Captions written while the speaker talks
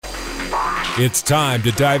It's time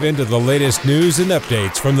to dive into the latest news and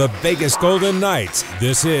updates from the Vegas Golden Knights.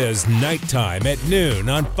 This is Nighttime at Noon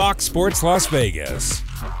on Fox Sports Las Vegas.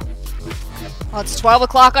 Well, it's 12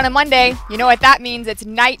 o'clock on a Monday. You know what that means. It's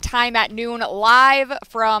Nighttime at Noon, live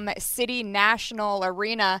from City National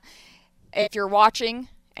Arena. If you're watching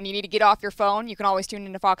and you need to get off your phone, you can always tune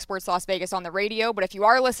into Fox Sports Las Vegas on the radio. But if you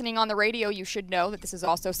are listening on the radio, you should know that this is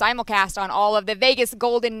also simulcast on all of the Vegas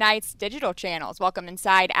Golden Knights digital channels. Welcome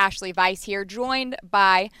inside. Ashley Weiss here, joined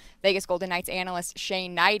by Vegas Golden Knights analyst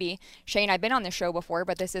Shane Hnidy. Shane, I've been on this show before,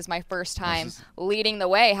 but this is my first time leading the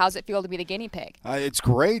way. How's it feel to be the guinea pig? It's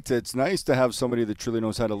great. It's nice to have somebody that truly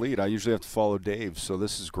knows how to lead. I usually have to follow Dave, so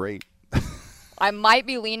this is gregreat. I might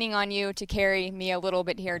be leaning on you to carry me a little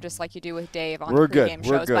bit here, just like you do with Dave on the pregame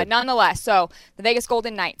shows. But nonetheless, so the Vegas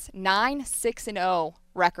Golden Knights, 9-6-0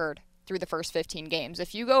 record through the first 15 games.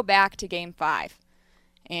 If you go back to Game 5,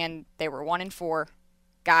 and they were 1-4,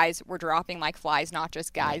 guys were dropping like flies, not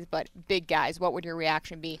just guys, but big guys, what would your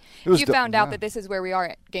reaction be if you found out that this is where we are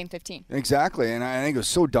at Game 15? Exactly, and I think it was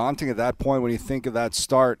so daunting at that point when you think of that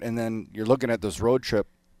start, and then you're looking at this road trip,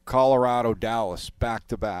 Colorado, Dallas,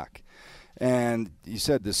 back-to-back. And you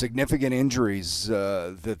said the significant injuries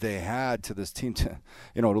that they had to this team, to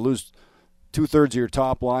lose two-thirds of your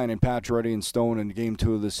top line in Pacioretty and Stone in Game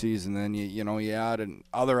 2 of the season. Then you add in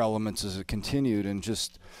other elements as it continued, and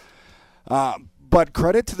just. But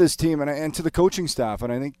credit to this team and to the coaching staff,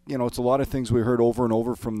 and I think it's a lot of things we heard over and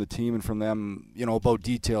over from the team and from them, about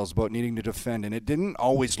details, about needing to defend, and it didn't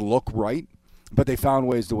always look right. But they found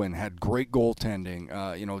ways to win, had great goaltending.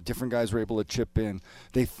 Different guys were able to chip in.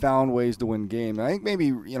 They found ways to win games. I think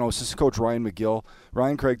maybe, assistant coach Ryan McGill,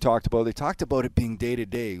 Ryan Craig talked about it being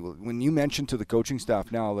day-to-day. When you mention to the coaching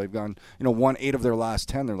staff now, they've gone, won 8 of their last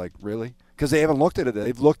 10. They're like, really? Because they haven't looked at it.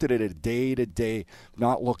 They've looked at it a day-to-day,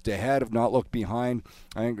 not looked ahead, have not looked behind.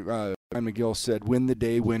 I think Ryan McGill said, win the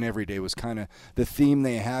day, win every day was kind of the theme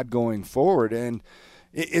they had going forward. And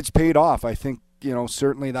it's paid off. I think,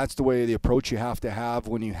 certainly that's the way, the approach you have to have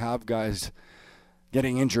when you have guys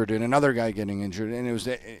getting injured and another guy getting injured. And it was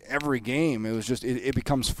every game. It was just, it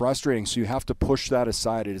becomes frustrating. So you have to push that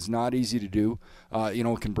aside. It is not easy to do.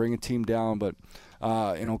 It can bring a team down, but,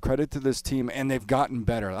 credit to this team. And they've gotten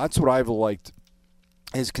better. That's what I've liked,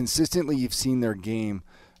 is consistently you've seen their game.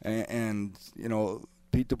 And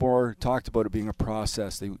Pete DeBoer talked about it being a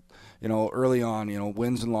process. They, early on,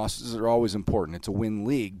 wins and losses are always important. It's a win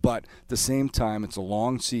league, but at the same time, it's a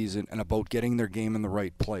long season and about getting their game in the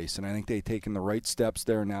right place. And I think they've taken the right steps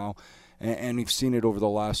there now, and we've seen it over the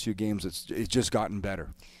last few games. It's just gotten better.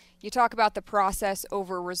 You talk about the process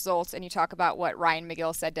over results, and you talk about what Ryan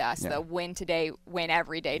McGill said to us, the win today, win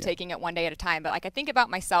every day, taking it one day at a time. But I think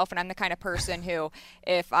about myself, and I'm the kind of person who,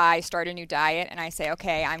 if I start a new diet and I say,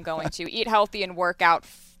 okay, I'm going to eat healthy and work out,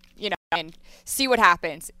 and see what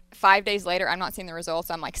happens. 5 days later, I'm not seeing the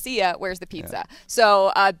results. I'm like, see ya, where's the pizza? Yeah.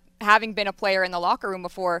 So having been a player in the locker room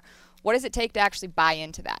before, what does it take to actually buy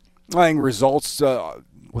into that? I think results,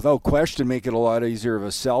 without question, make it a lot easier of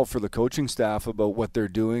a sell for the coaching staff about what they're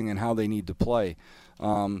doing and how they need to play.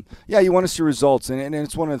 You want to see results, and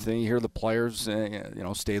it's one of the things you hear the players,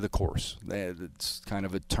 stay the course. It's kind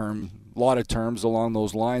of a lot of terms along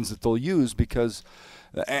those lines that they'll use because,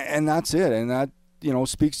 and that's it, and that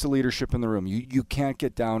speaks to leadership in the room. You can't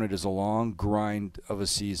get down. It is a long grind of a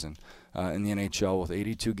season in the NHL with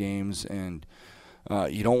 82 games, and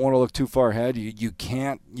you don't want to look too far ahead. You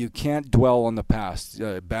can't dwell on the past.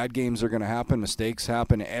 Bad games are going to happen. Mistakes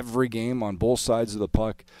happen every game on both sides of the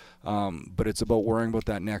puck. But it's about worrying about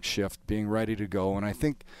that next shift, being ready to go. And I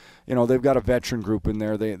think, they've got a veteran group in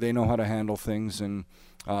there. They know how to handle things. And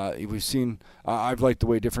we've seen, I've liked the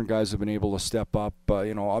way different guys have been able to step up,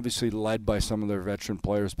 obviously led by some of their veteran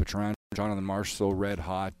players, Pietrangelo, Jonathan Marchessault, red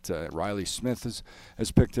hot. Riley Smith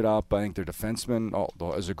has picked it up. I think their defensemen,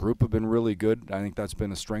 as a group, have been really good. I think that's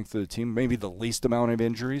been a strength of the team. Maybe the least amount of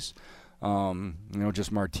injuries.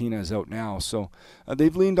 Just Martinez out now. So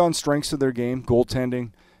they've leaned on strengths of their game,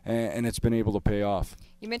 goaltending, and it's been able to pay off.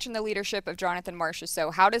 You mentioned the leadership of Jonathan Marchessault.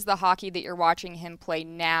 So how does the hockey that you're watching him play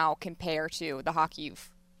now compare to the hockey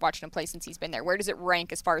you've watched him play since he's been there? Where does it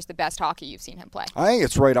rank as far as the best hockey you've seen him play? I think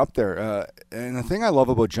it's right up there. And the thing I love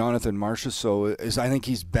about Jonathan Marchessault is I think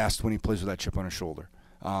he's best when he plays with that chip on his shoulder.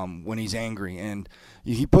 When he's angry, and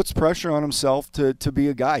he puts pressure on himself to be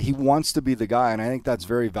a guy. He wants to be the guy, and I think that's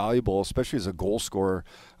very valuable, especially as a goal scorer.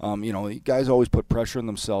 Guys always put pressure on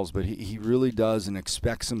themselves, but he really does and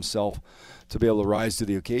expects himself to be able to rise to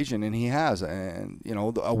the occasion, and he has. And,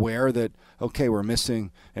 aware that, okay, we're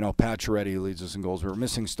missing, Pacioretty leads us in goals. We're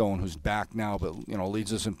missing Stone, who's back now, but,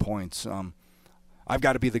 leads us in points. I've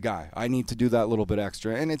got to be the guy. I need to do that little bit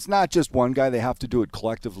extra. And it's not just one guy. They have to do it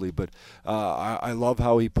collectively. But I love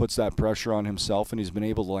how he puts that pressure on himself, and he's been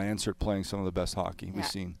able to answer it playing some of the best hockey we've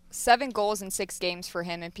seen. 7 goals in 6 games for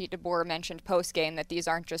him, and Pete DeBoer mentioned post-game that these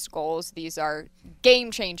aren't just goals. These are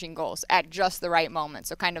game-changing goals at just the right moment.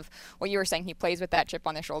 So kind of what you were saying, he plays with that chip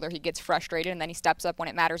on his shoulder. He gets frustrated, and then he steps up when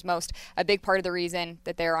it matters most. A big part of the reason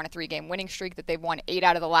that they're on a 3-game winning streak, that they've won 8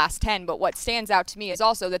 out of the last 10. But what stands out to me is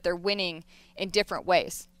also that they're winning in different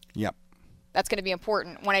ways. Yep. That's going to be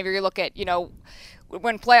important whenever you look at,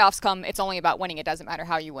 when playoffs come, it's only about winning. It doesn't matter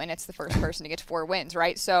how you win. It's the first person to get to 4 wins,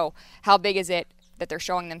 right? So how big is it that they're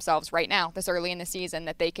showing themselves right now, this early in the season,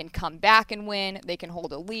 that they can come back and win, they can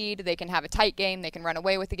hold a lead, they can have a tight game, they can run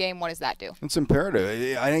away with the game? What does that do? It's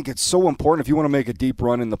imperative. I think it's so important if you want to make a deep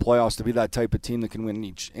run in the playoffs to be that type of team that can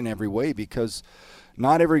win in every way, because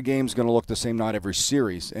not every game's going to look the same, not every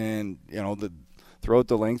series. And, throughout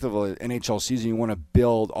the length of an NHL season, you want to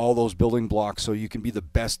build all those building blocks so you can be the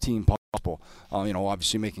best team possible.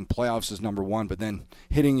 Obviously making playoffs is number one, but then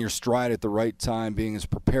hitting your stride at the right time, being as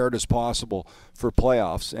prepared as possible for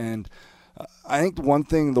playoffs. And I think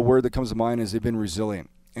the word that comes to mind is they've been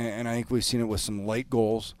resilient. And I think we've seen it with some late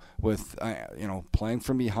goals, with, playing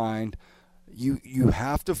from behind. You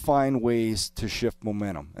have to find ways to shift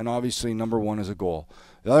momentum. And obviously number one is a goal.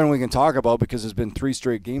 The other one we can talk about, because it's been 3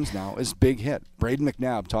 straight games now, is big hit. Braden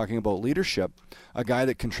McNabb, talking about leadership, a guy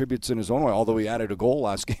that contributes in his own way, although he added a goal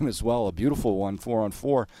last game as well, a beautiful one,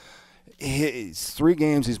 4-on-4. It's 3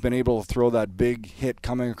 games he's been able to throw that big hit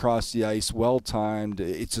coming across the ice, well-timed.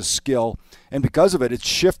 It's a skill. And because of it, it's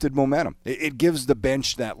shifted momentum. It gives the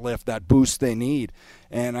bench that lift, that boost they need.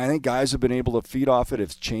 And I think guys have been able to feed off it.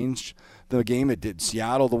 It's changed the game. It did.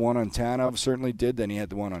 Seattle, the one on Tanev certainly did. Then he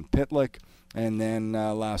had the one on Pitlick. And then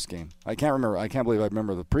last game, I can't remember. I can't believe I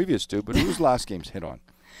remember the previous 2. But who was last game's hit on?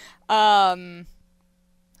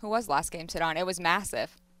 Who was last game's hit on? It was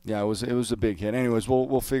massive. Yeah, it was a big hit. Anyways,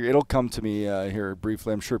 we'll figure. It'll come to me here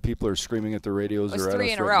briefly. I'm sure people are screaming at the radios. It was or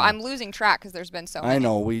 3 in a row. I'm losing track because there's been so many. I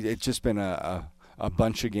know. It's just been a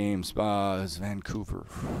bunch of games. It was Vancouver.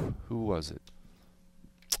 Who was it?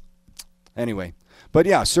 Anyway, but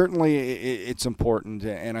yeah, certainly it's important,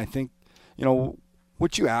 and I think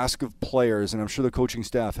what you ask of players, and I'm sure the coaching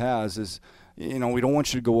staff has, is, we don't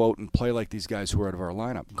want you to go out and play like these guys who are out of our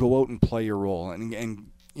lineup. Go out and play your role, and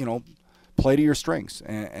play to your strengths.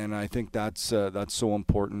 And I think that's so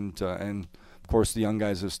important. And of course, the young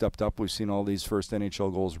guys have stepped up. We've seen all these first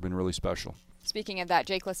NHL goals have been really special. Speaking of that,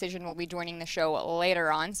 Jake Leschyshyn will be joining the show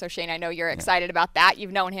later on. So, Shane, I know you're excited about that.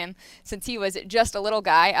 You've known him since he was just a little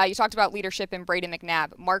guy. You talked about leadership in Braden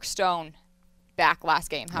McNabb. Mark Stone back last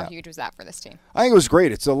game. How huge was that for this team? I think it was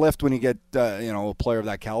great. It's a lift when you get a player of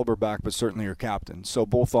that caliber back, but certainly your captain. So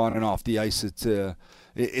both on and off the ice,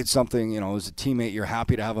 it's something, as a teammate, you're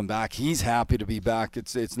happy to have him back. He's happy to be back.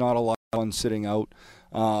 It's not a lot of fun sitting out.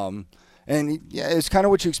 It's kind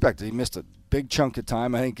of what you expected. He missed a big chunk of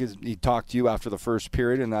time. I think he talked to you after the first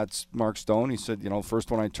period, and that's Mark Stone. He said,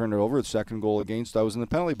 first one I turned it over, the second goal against, I was in the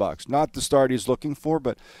penalty box. Not the start he's looking for,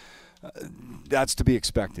 but that's to be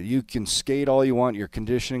expected. You can skate all you want, your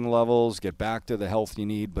conditioning levels, get back to the health you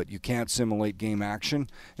need, but you can't simulate game action,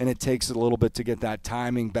 and it takes a little bit to get that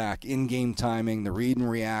timing back, in-game timing, the read and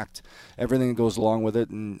react, everything that goes along with it.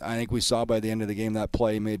 And I think we saw by the end of the game that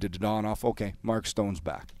play made to Dadonov, okay, Mark Stone's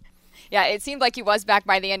back. Yeah, it seemed like he was back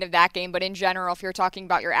by the end of that game, but in general, if you're talking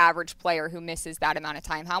about your average player who misses that amount of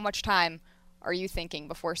time, how much time are you thinking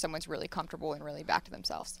before someone's really comfortable and really back to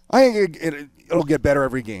themselves? I think it'll get better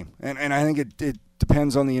every game, and I think it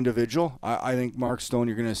depends on the individual. I think Mark Stone,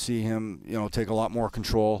 you're going to see him, take a lot more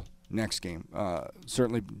control next game.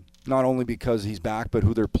 Certainly, not only because he's back, but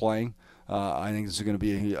who they're playing. I think this is going to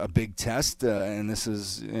be a big test, and this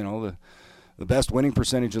is, the best winning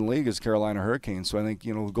percentage in the league is Carolina Hurricanes. So I think,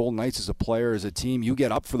 the Golden Knights as a player, as a team, you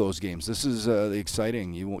get up for those games. This is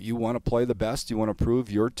exciting. You want to play the best. You want to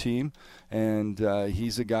prove your team. And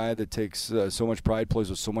he's a guy that takes so much pride,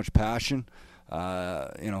 plays with so much passion.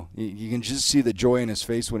 You can just see the joy in his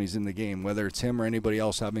face when he's in the game, whether it's him or anybody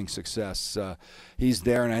else having success. He's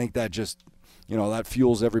there, and I think that just, that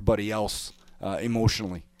fuels everybody else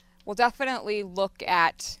emotionally. We'll definitely look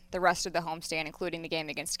at the rest of the homestand, including the game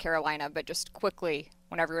against Carolina, but just quickly,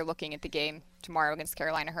 whenever you're looking at the game tomorrow against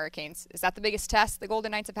Carolina Hurricanes, is that the biggest test the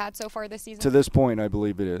Golden Knights have had so far this season? To this point, I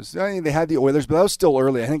believe it is. I mean, they had the Oilers, but that was still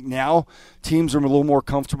early. I think now teams are a little more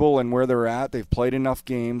comfortable in where they're at. They've played enough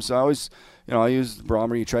games. I always, I use the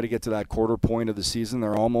barometer. You try to get to that quarter point of the season.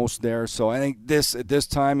 They're almost there. So I think at this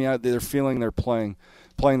time, they're feeling they're playing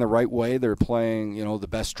playing the right way. They're playing, the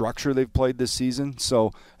best structure they've played this season.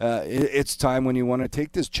 So it's time when you want to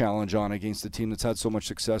take this challenge on against a team that's had so much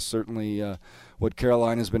success. Certainly what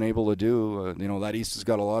Carolina's been able to do. That East has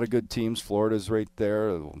got a lot of good teams. Florida's right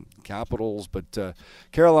there, Capitals. But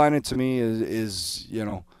Carolina, to me, is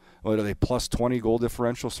what are they, plus 20 goal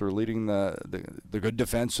differential? So they're leading they're good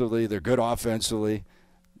defensively. They're good offensively.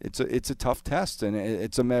 It's a tough test, and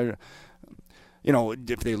it's a matter.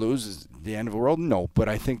 If they lose, is the end of the world? No, but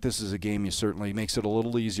I think this is a game you certainly makes it a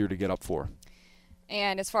little easier to get up for.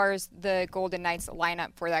 And as far as the Golden Knights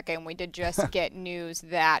lineup for that game, we did just get news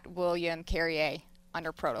that William Carrier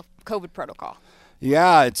under COVID protocol.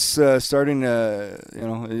 Yeah, it's starting to,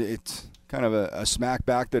 it's kind of a smack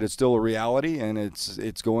back that it's still a reality, and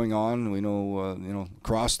it's going on. We know,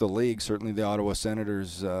 across the league, certainly the Ottawa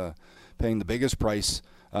Senators paying the biggest price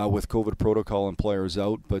with COVID protocol and players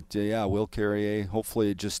out. But, Will Carrier,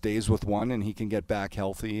 hopefully it just stays with one and he can get back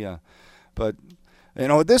healthy. But,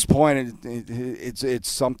 at this point, it's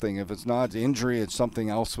something. If it's not injury, it's something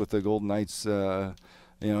else with the Golden Knights.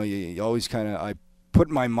 You always kind of – I put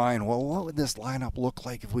in my mind, well, what would this lineup look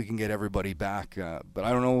like if we can get everybody back? But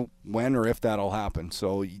I don't know when or if that'll happen.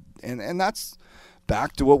 So, and that's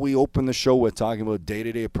back to what we opened the show with, talking about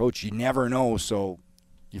day-to-day approach. You never know, so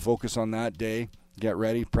you focus on that day. Get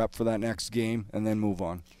ready, prep for that next game, and then move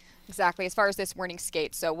on. Exactly. As far as this morning's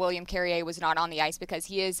skate, so William Carrier was not on the ice because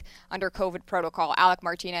he is under COVID protocol. Alec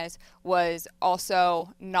Martinez was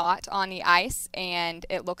also not on the ice, and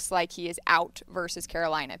it looks like he is out versus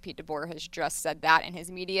Carolina. Pete DeBoer has just said that in his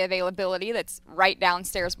media availability that's right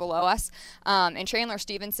downstairs below us. And Chandler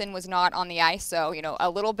Stevenson was not on the ice, so, a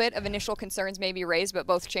little bit of initial concerns may be raised, but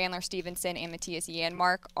both Chandler Stevenson and Matthias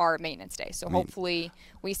Janmark are maintenance day. So hopefully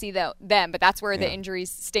we see them, but that's where the injuries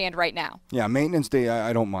stand right now. Yeah, maintenance day,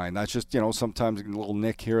 I don't mind. That's just, sometimes a little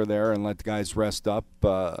nick here or there and let the guys rest up.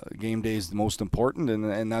 Game day is the most important,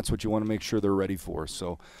 and that's what you want to make sure they're ready for.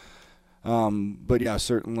 So, but yeah,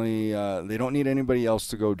 certainly they don't need anybody else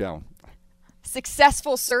to go down.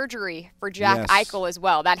 Successful surgery for Jack Eichel as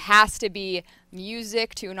well. That has to be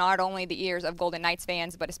music to not only the ears of Golden Knights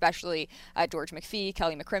fans, but especially George McPhee,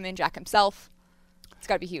 Kelly McCrimmon, Jack himself. It's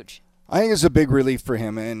got to be huge. I think it's a big relief for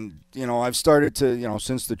him, and I've started to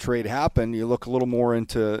since the trade happened, you look a little more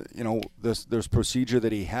into this procedure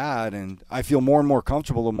that he had, and I feel more and more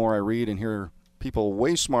comfortable the more I read and hear people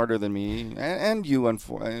way smarter than me and you. And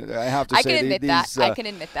I have to say, I can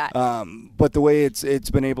admit that. But the way it's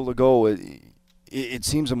been able to go, it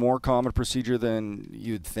seems a more common procedure than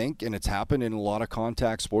you'd think, and it's happened in a lot of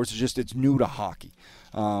contact sports. It's new to hockey.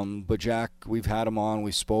 But Jack, we've had him on.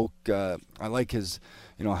 We spoke. I like his.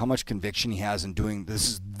 How much conviction he has in doing this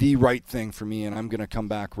is the right thing for me, and I'm going to come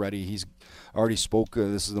back ready. He's already spoke.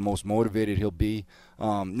 This is the most motivated he'll be.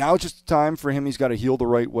 Now it's just time for him. He's got to heal the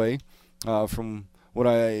right way. From what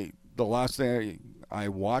the last thing I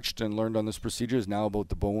watched and learned on this procedure is now about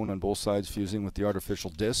the bone on both sides fusing with the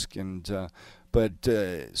artificial disc, and but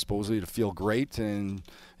supposedly to feel great, and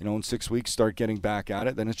in 6 weeks start getting back at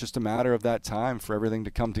it. Then it's just a matter of that time for everything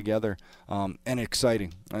to come together, and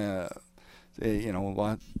exciting.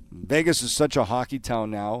 Vegas is such a hockey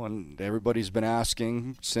town now, and everybody's been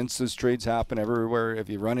asking since this trade's happened everywhere. If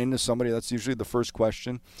you run into somebody, that's usually the first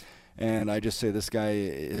question. And I just say this guy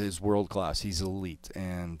is world class. He's elite,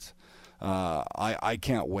 and I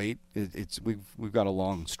can't wait. We've got a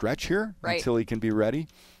long stretch here until he can be ready.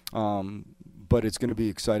 But it's going to be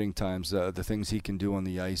exciting times. The things he can do on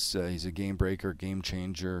the ice. He's a game breaker, game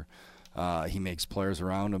changer. He makes players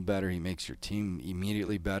around him better. He makes your team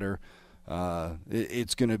immediately better.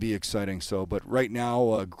 It's going to be exciting. But right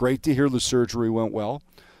now, great to hear the surgery went well.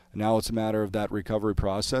 Now it's a matter of that recovery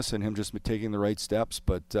process and him just taking the right steps.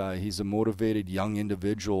 But he's a motivated young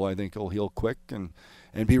individual. I think he'll heal quick and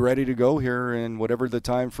be ready to go here in whatever the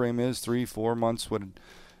time frame is, 3-4 months,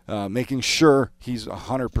 making sure he's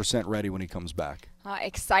 100% ready when he comes back.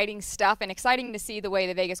 Exciting stuff, and exciting to see the way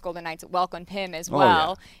the Vegas Golden Knights welcomed him as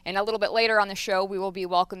well. And a little bit later on the show, we will be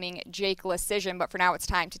welcoming Jake Leschyshyn, but for now it's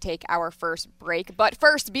time to take our first break. But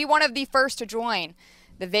first, be one of the first to join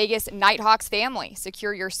the Vegas Nighthawks family.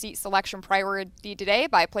 Secure your seat selection priority today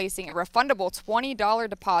by placing a refundable $20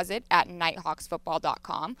 deposit at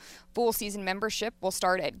nighthawksfootball.com. Full season membership will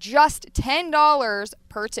start at just $10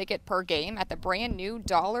 per ticket per game at the brand new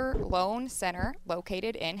Dollar Loan Center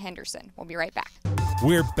located in Henderson. We'll be right back.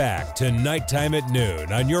 We're back to Nighttime at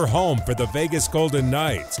Noon on your home for the Vegas Golden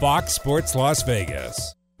Knights, Fox Sports Las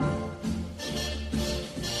Vegas.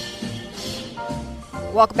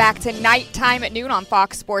 Welcome back to Nighttime at Noon on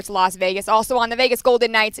Fox Sports Las Vegas. Also on the Vegas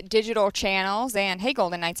Golden Knights digital channels. And hey,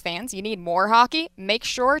 Golden Knights fans, you need more hockey? Make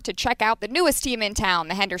sure to check out the newest team in town,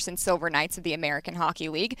 the Henderson Silver Knights of the American Hockey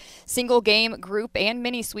League. Single game, group, and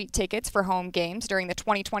mini suite tickets for home games during the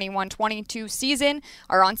 2021-22 season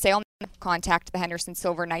are on sale. Contact the Henderson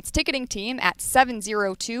Silver Knights ticketing team at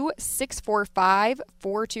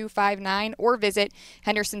 702-645-4259 or visit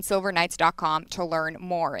hendersonsilverknights.com to learn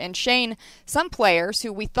more. And Shane, some players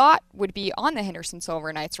who we thought would be on the Henderson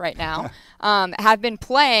Silver Knights right now have been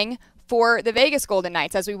playing for the Vegas Golden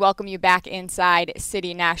Knights as we welcome you back inside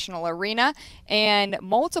City National Arena. And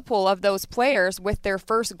multiple of those players with their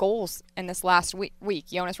first goals in this last week.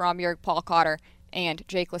 Jonas Rondbjerg, Paul Cotter, and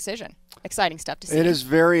Jake Leschyshyn. Exciting stuff to see. It is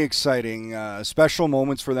very exciting. Special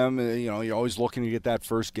moments for them. You're always looking to get that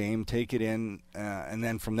first game, take it in, and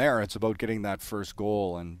then from there it's about getting that first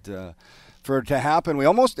goal. And for it to happen, we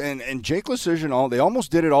almost and Jake Leschyshyn, they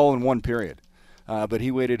almost did it all in one period. But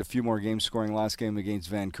he waited a few more games, scoring last game against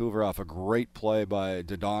Vancouver off a great play by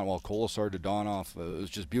Kolesar Dodonov. It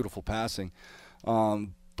was just beautiful passing.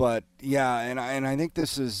 But yeah, and I think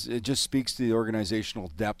it just speaks to the organizational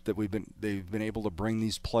depth that they've been able to bring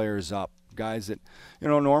these players up, guys that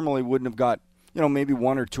normally wouldn't have got maybe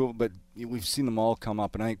one or two, but we've seen them all come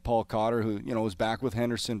up. And I think Paul Cotter, who was back with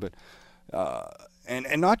Henderson, but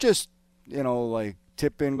and not just like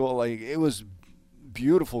tip in goal, like it was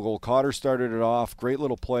beautiful goal. Cotter started it off, great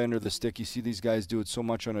little play under the stick. You see these guys do it so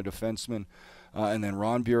much on a defenseman. And then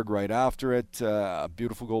Rondbjerg right after it, a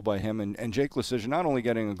beautiful goal by him. And Jake Leschyshyn not only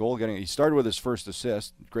getting a goal, he started with his first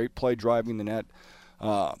assist, great play driving the net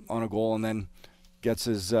on a goal, and then gets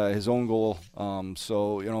his own goal.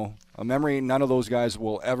 So, a memory none of those guys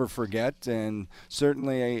will ever forget, and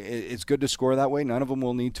certainly it's good to score that way. None of them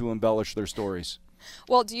will need to embellish their stories.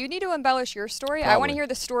 Well, do you need to embellish your story? Probably. I want to hear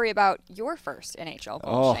the story about your first NHL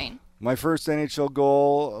goal, Shane. My first NHL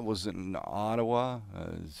goal was in Ottawa.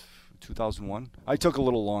 2001. I took a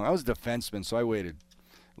little long. I was a defenseman, so I waited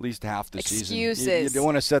at least half the season. You don't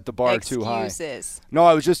want to set the bar too high. No,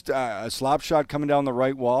 I was just a slap shot coming down the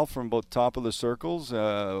right wall from about top of the circles.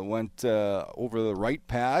 Went over the right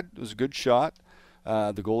pad. It was a good shot.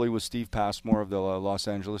 The goalie was Steve Passmore of the Los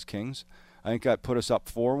Angeles Kings. I think that put us up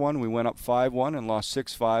 4-1. We went up 5-1 and lost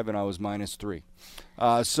 6-5, and I was -3.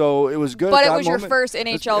 So it was good. But at that it was moment. your first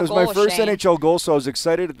NHL goal, It was my first Shane. NHL goal, so I was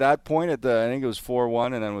excited at that point. I think it was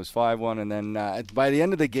 4-1, and then it was 5-1, and then by the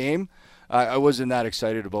end of the game, I wasn't that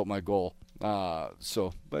excited about my goal.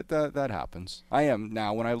 But that happens. I am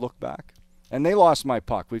now when I look back. And they lost my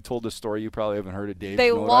puck. We've told this story. You probably haven't heard it, Dave.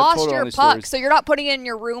 They lost your puck, so you're not putting it in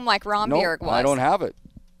your room like Rondbjerg was. I don't have it.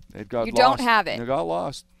 It got lost. You don't have it. It got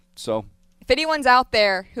lost. So. If anyone's out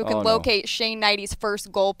there who can locate Shane Knighty's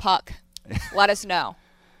first goal puck, let us know.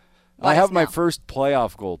 I have my first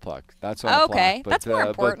playoff goal puck. That's on the plaque, that's more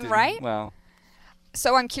important, right? Well.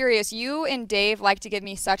 So I'm curious. You and Dave like to give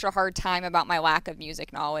me such a hard time about my lack of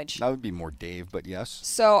music knowledge. That would be more Dave, but yes.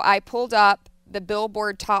 So I pulled up the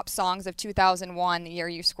Billboard Top Songs of 2001, the year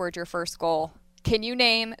you scored your first goal. Can you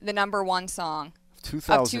name the number one song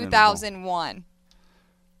of 2001?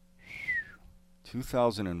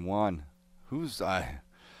 2001.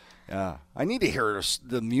 I need to hear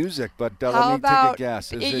the music, but let me take a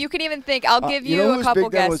guess. You can even think. I'll give you a couple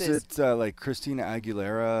guesses. Was it like Christina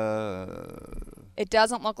Aguilera? It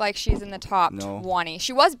doesn't look like she's in the top 20.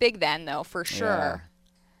 She was big then, though, for sure. Yeah.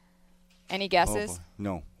 Any guesses?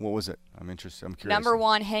 No. What was it? I'm interested. I'm curious. Number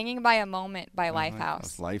one, Hanging by a Moment by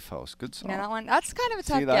Lifehouse. Lifehouse. Good song. You know that one? That's kind of a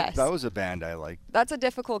tough guess. That was a band I liked. That's a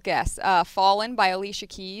difficult guess. Fallen by Alicia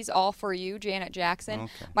Keys. All for You, Janet Jackson.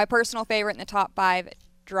 Okay. My personal favorite in the top 5,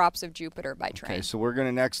 Drops of Jupiter by Train. Okay, so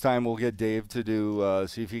next time we'll get Dave to do,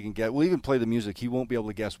 see if he can we'll even play the music. He won't be able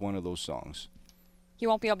to guess one of those songs. He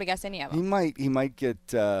won't be able to guess any of them. He might get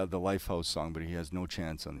the Lifehouse song, but he has no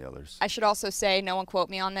chance on the others. I should also say, no one quote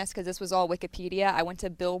me on this because this was all Wikipedia. I went to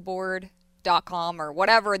Billboard.com or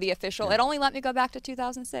whatever the official. Yeah. It only let me go back to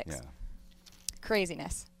 2006. Yeah.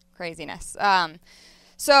 Craziness.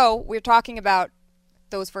 So we're talking about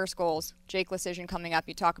those first goals. Jake Leschyshyn coming up.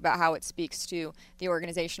 You talk about how it speaks to the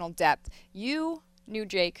organizational depth. You knew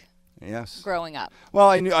Jake. Yes. Growing up. Well,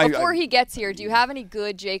 I knew before he gets here. Do you have any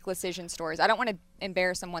good Jake Leschyshyn stories? I don't want to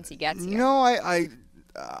embarrass him once he gets here. No, I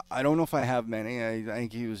don't know if I have many. I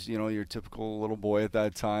think he was, your typical little boy at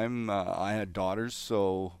that time. I had daughters,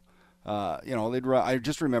 so I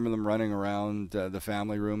just remember them running around the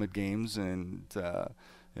family room at games, and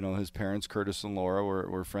his parents, Curtis and Laura,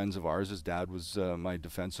 were friends of ours. His dad was my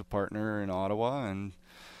defensive partner in Ottawa, and.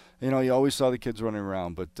 You always saw the kids running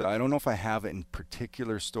around, but I don't know if I have a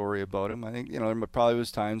particular story about him. I think, there probably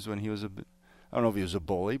was times when he was I don't know if he was a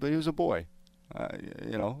bully, but he was a boy.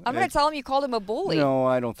 You know, I'm going to tell him you called him a bully. No,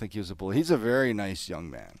 I don't think he was a bully. He's a very nice young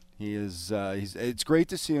man. He is. It's great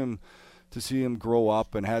to see him grow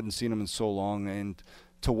up, and hadn't seen him in so long, and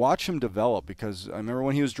to watch him develop. Because I remember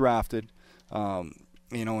when he was drafted,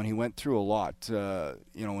 you know, and he went through a lot. You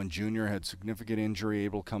know, when junior had significant injury,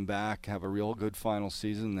 able to come back, have a real good final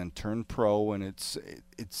season, then turn pro, and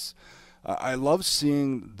it's. I love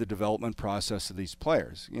seeing the development process of these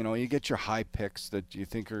players. You know, you get your high picks that you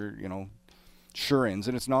think are, you know, sure-ins,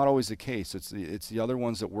 and it's not always the case. It's the other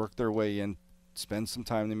ones that work their way in, spend some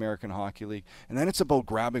time in the American Hockey League, and then it's about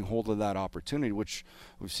grabbing hold of that opportunity, which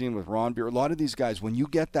we've seen with Ron Beer. A lot of these guys, when you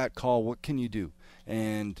get that call, what can you do?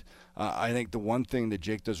 And I think the one thing that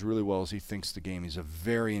Jake does really well is he thinks the game. He's a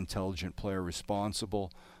very intelligent player,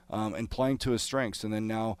 responsible, and playing to his strengths, and then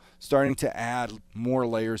now starting to add more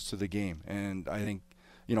layers to the game. And I think,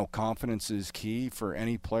 you know, confidence is key for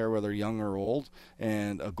any player, whether young or old,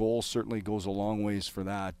 and a goal certainly goes a long ways for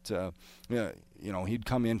that. Yeah, you know, he'd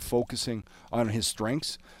come in focusing on his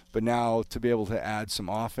strengths, but now to be able to add some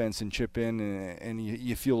offense and chip in, and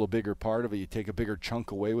you feel a bigger part of it. You take a bigger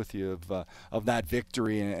chunk away with you of that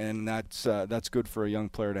victory, and that's good for a young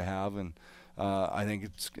player to have. And I think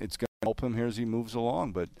it's going to help him here as he moves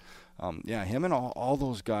along. But yeah, him and all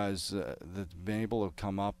those guys that've been able to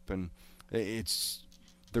come up, and it's.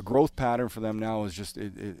 The growth pattern for them now is just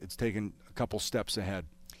it's taken a couple steps ahead.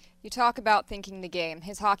 You talk about thinking the game.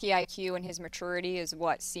 His hockey IQ and his maturity is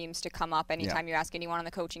what seems to come up anytime you ask anyone on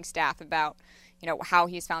the coaching staff about, you know, how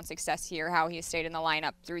he's found success here, how he's stayed in the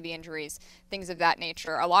lineup through the injuries, things of that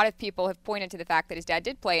nature. A lot of people have pointed to the fact that his dad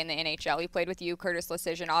did play in the NHL. He played with you, Curtis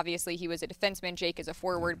Lecision. Obviously, he was a defenseman. Jake is a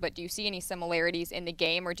forward. But do you see any similarities in the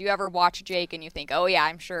game, or do you ever watch Jake and you think, oh, yeah,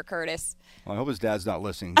 I'm sure Curtis? Well, I hope his dad's not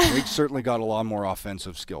listening. Jake certainly got a lot more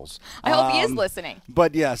offensive skills. I hope he is listening.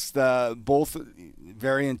 But, yes, both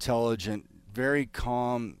very intelligent, very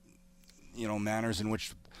calm, you know, manners in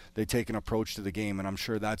which they take an approach to the game, and I'm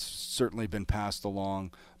sure that's certainly been passed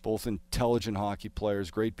along. Both intelligent hockey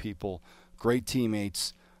players, great people, great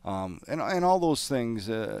teammates, and all those things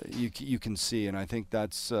you can see, and I think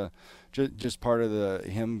that's just part of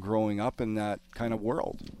him growing up in that kind of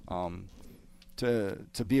world.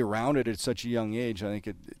 To be around it at such a young age, I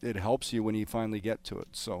think it helps you when you finally get to it.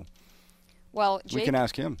 So, well, Jake we can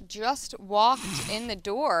ask him. Just walked in the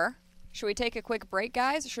door. Should we take a quick break,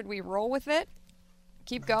 guys? Should we roll with it?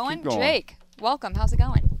 Keep going. Jake, welcome. How's it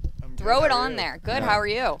going? Throw it on there. Good. Yeah. How are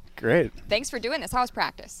you? Great. Thanks for doing this. How was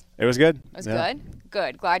practice? It was good. It was good?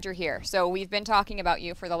 Good. Glad you're here. So we've been talking about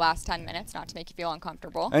you for the last 10 minutes, not to make you feel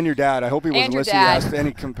uncomfortable. And your dad. I hope he wasn't listening to ask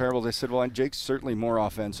any comparables. They said, well, Jake's certainly more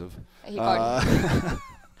offensive. He called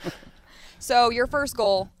you. So your first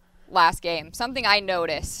goal last game, something I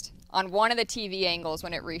noticed on one of the TV angles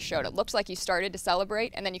when it re-showed, it looks like you started to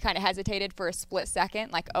celebrate, and then you kind of hesitated for a split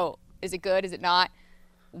second, like, oh, is it good? Is it not?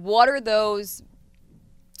 What are those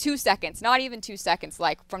 2 seconds, not even 2 seconds,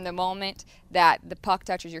 like from the moment that the puck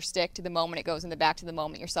touches your stick to the moment it goes in the back to the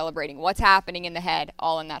moment you're celebrating? What's happening in the head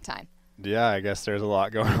all in that time? Yeah, I guess there's a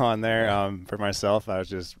lot going on there. For myself, I was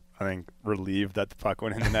just, I think, relieved that the puck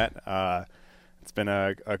went in the net. It's been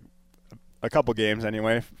a couple games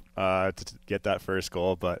anyway to get that first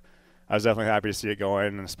goal, but I was definitely happy to see it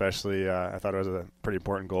going, and especially I thought it was a pretty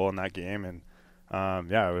important goal in that game, and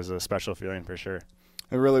yeah, it was a special feeling for sure.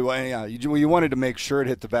 It really was. Yeah, you wanted to make sure it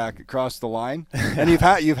hit the back across the line, and you've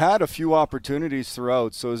had a few opportunities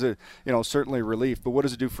throughout. So is it, you know, certainly relief. But what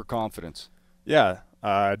does it do for confidence? Yeah,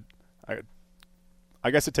 I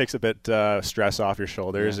guess it takes a bit stress off your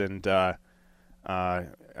shoulders, and I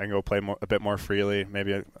can go play a bit more freely.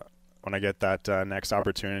 Maybe when I get that next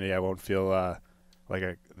opportunity, I won't feel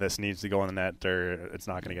like this needs to go in the net, or it's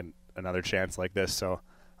not going to get another chance like this. So.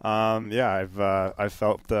 Yeah, I've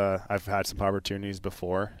felt I've had some opportunities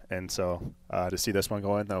before, and so to see this one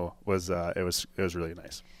go in though was really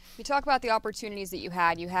nice. You talk about the opportunities that you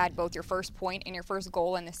had. You had both your first point and your first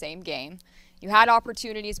goal in the same game. You had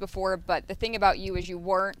opportunities before, but the thing about you is you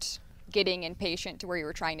weren't getting impatient to where you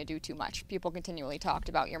were trying to do too much. People continually talked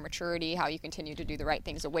about your maturity, how you continue to do the right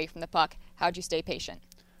things away from the puck. How'd you stay patient?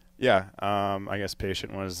 Yeah, I guess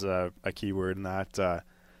patient was a key word in that.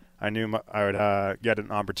 I knew I would get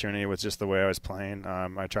an opportunity with just the way I was playing.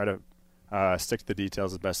 I try to stick to the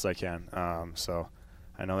details as best as I can. So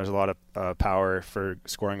I know there's a lot of power for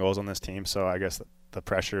scoring goals on this team, so I guess the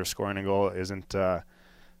pressure of scoring a goal isn't, I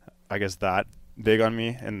guess, that big on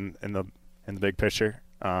me in the big picture.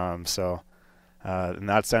 So in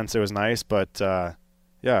that sense, it was nice, but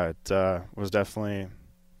yeah, it was definitely,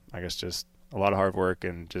 I guess, just a lot of hard work,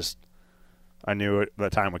 and just I knew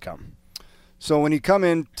the time would come. So when you come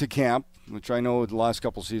into camp, which I know the last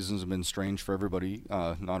couple seasons have been strange for everybody,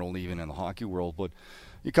 not only even in the hockey world, but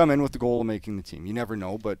you come in with the goal of making the team. You never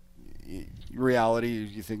know, but reality,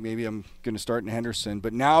 you think maybe I'm going to start in Henderson,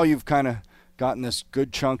 but now you've kind of gotten this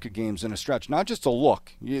good chunk of games in a stretch, not just a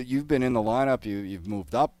look. You've been in the lineup, you've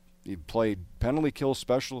moved up, you've played penalty kill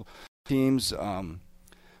special teams.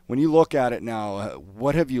 When you look at it now,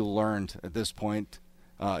 what have you learned at this point,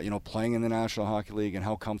 playing in the National Hockey League, and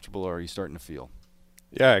how comfortable are you starting to feel?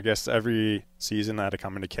 Yeah, I guess every season that I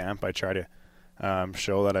come into camp, I try to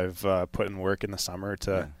show that I've put in work in the summer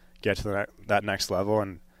to get to that next level.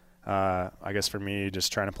 And I guess for me,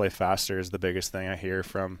 just trying to play faster is the biggest thing I hear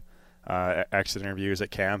from exit interviews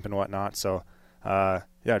at camp and whatnot. So,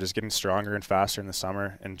 just getting stronger and faster in the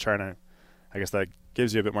summer and trying to, I guess that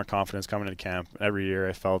gives you a bit more confidence coming into camp. Every year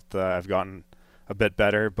I felt I've gotten a bit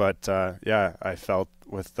better, but I felt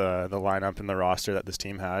with the lineup and the roster that this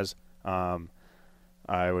team has,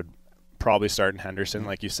 I would probably start in Henderson,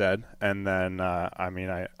 like you said. And then,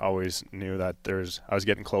 I always knew that I was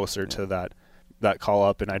getting closer to that call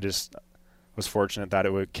up, and I just was fortunate that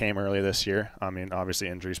it came early this year. I mean, obviously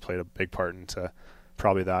injuries played a big part into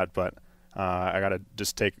probably that, but I got to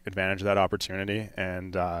just take advantage of that opportunity.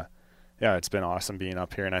 And it's been awesome being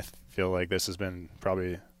up here, and I feel like this has been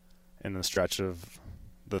probably in the stretch of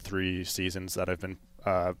the 3 seasons that I've been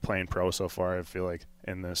playing pro so far. I feel like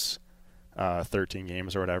in this 13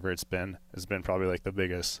 games or whatever it's been probably like the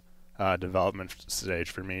biggest development stage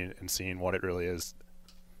for me in seeing what it really is.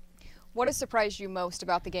 What has surprised you most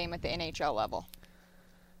about the game at the NHL level?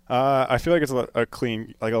 I feel like it's a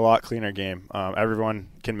lot cleaner game. Everyone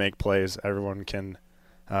can make plays. Everyone can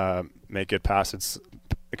make good passes.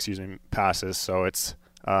 So it's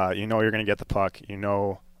you're going to get the puck.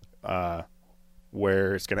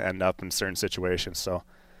 Where it's going to end up in certain situations. So,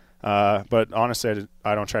 but honestly,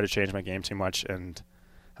 I don't try to change my game too much, and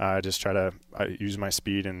I just try to use my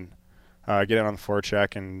speed and get in on the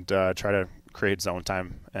forecheck and try to create zone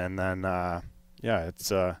time. And then, it's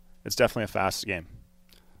definitely a fast game.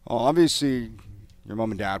 Well, obviously, your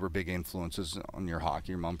mom and dad were big influences on your hockey.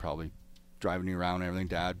 Your mom probably driving you around and everything,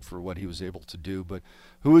 dad for what he was able to do. But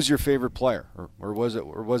who was your favorite player, or was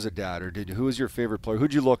it dad, or who was your favorite player?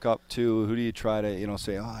 Who'd you look up to? Who do you try to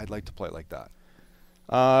say, I'd like to play like that?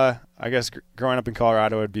 I guess growing up in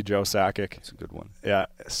Colorado would be Joe Sakic. That's a good one. Yeah.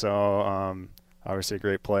 So obviously a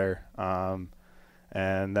great player.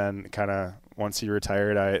 And then kind of once he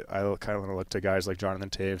retired, I kind of looked to guys like Jonathan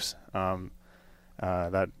Toews.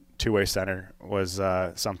 That two-way center was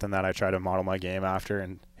something that I try to model my game after,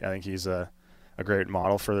 and I think he's a great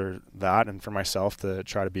model for that and for myself to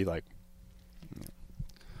try to be like.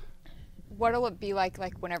 What'll it be like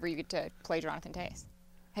whenever you get to play Jonathan Toews?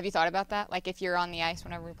 Have you thought about that? Like if you're on the ice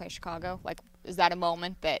whenever we play Chicago, like is that a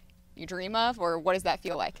moment that you dream of, or what does that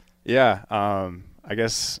feel like? Yeah, I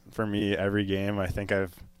guess for me, every game I think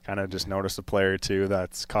I've kind of just noticed a player or two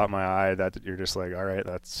that's caught my eye that you're just like, all right,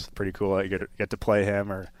 that's pretty cool that you get to play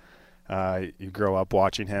him, or you grow up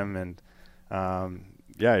watching him. And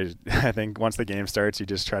I think once the game starts, you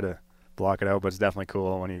just try to block it out, but it's definitely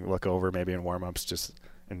cool when you look over maybe in warm-ups just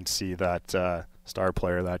and see that star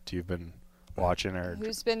player that you've been watching. Or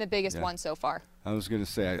who's been the biggest one so far? I was going to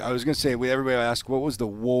say, everybody asked, what was the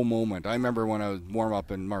whoa moment? I remember when I was warm up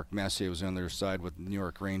and Mark Messier was on their side with New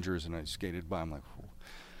York Rangers, and I skated by. I'm like,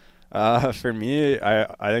 for me,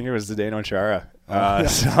 I think it was Zdeno Chara. I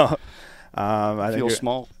feel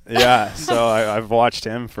small. Yeah, so I've watched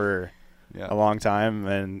him for a long time,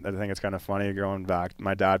 and I think it's kind of funny growing back.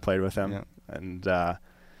 My dad played with him, and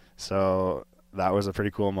so that was a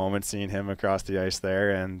pretty cool moment seeing him across the ice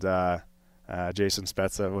there, and Jason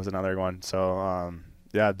Spezza was another one. So,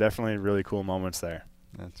 definitely really cool moments there.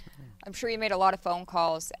 I'm sure you made a lot of phone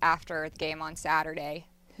calls after the game on Saturday.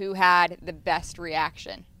 Who had the best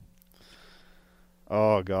reaction?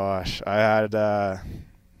 Oh, gosh. I had a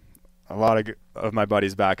lot of my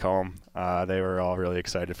buddies back home. They were all really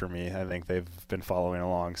excited for me. I think they've been following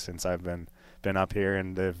along since I've been up here,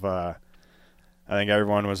 and they've I think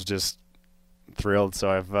everyone was just thrilled. So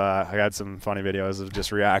I got some funny videos of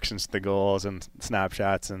just reactions to the goals and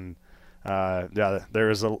Snapchats, and there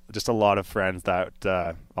was just a lot of friends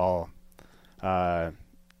that all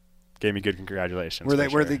gave me good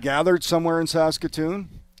congratulations. Were they gathered somewhere in Saskatoon?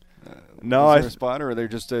 No, was there a spot, or were they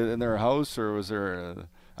just in their house, or was there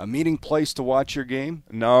a meeting place to watch your game?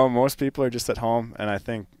 No, most people are just at home, and I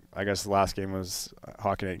guess the last game was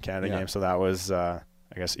Hockey Night in Canada game, so that was I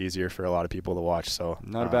guess easier for a lot of people to watch. So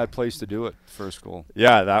not a bad place to do it. First goal.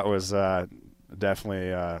 Yeah, that was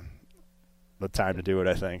definitely the time to do it,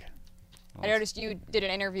 I think. I noticed you did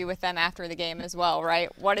an interview with them after the game as well,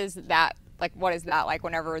 right? What is that Like, what is that like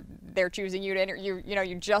whenever they're choosing you to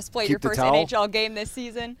you just played Keep your the first towel? NHL game this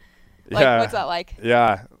season? Like, Yeah. what's that like?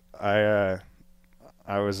 Yeah, I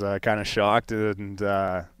was kind of shocked and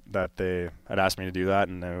that they had asked me to do that,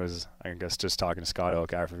 and it was, I guess, just talking to Scott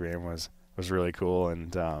Oak after the game was really cool.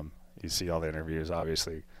 And you see all the interviews,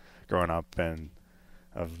 obviously, growing up and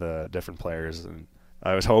of the different players, and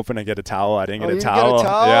I was hoping to get a towel. I didn't get you a didn't towel. get a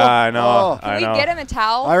towel? Yeah, I know. Oh. Can I we know. get him a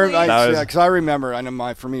towel, please? Because I remember. I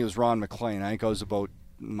know for me it was Ron McLean. I think I was about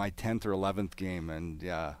my 10th or 11th game, and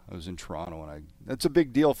I was in Toronto, and that's a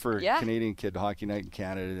big deal for a Canadian kid, hockey night in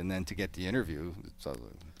Canada, and then to get the interview. So,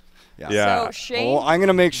 Yeah. So Shane, I'm going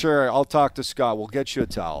to make sure. I'll talk to Scott. We'll get you a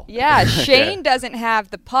towel. yeah, Shane doesn't have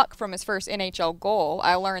the puck from his first NHL goal.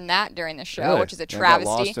 I learned that during the show, Really? which is a Yeah, travesty.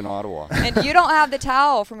 got lost in Ottawa. And you don't have the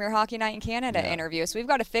towel from your Hockey Night in Canada interview, so we've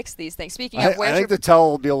got to fix these things. Speaking of, I think the towel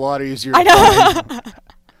will be a lot easier. I know.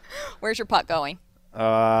 Where's your puck going?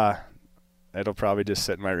 It'll probably just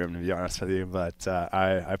sit in my room, to be honest with you, but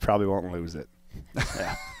I probably won't lose it.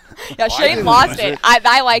 Yeah. Yeah, Shane lost it.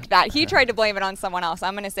 I like that. He tried to blame it on someone else.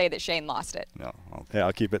 I'm going to say that Shane lost it. No. Okay. Yeah,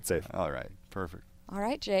 I'll keep it safe. All right. Perfect. All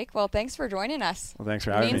right, Jake. Well, thanks for joining us. Well, thanks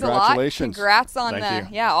for It having me. means a lot. Congratulations. Congrats on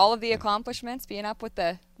Thank you. all of the accomplishments, being up with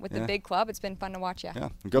the Yeah. big club. It's been fun to watch you. Yeah.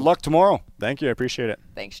 Good luck tomorrow. Thank you. I appreciate it.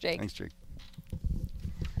 Thanks, Jake. Thanks, Jake.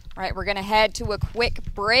 All right, we're going to head to a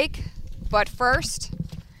quick break. But first,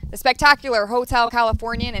 the spectacular Hotel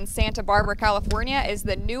Californian in Santa Barbara, California is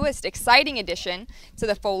the newest exciting addition to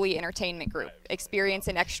the Foley Entertainment Group. Experience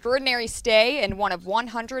an extraordinary stay in one of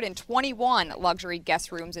 121 luxury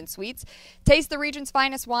guest rooms and suites. Taste the region's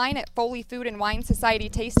finest wine at Foley Food and Wine Society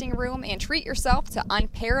Tasting Room and treat yourself to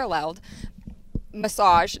unparalleled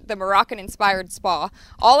massage, the Moroccan-inspired spa,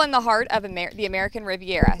 all in the heart of the American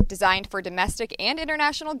Riviera. Designed for domestic and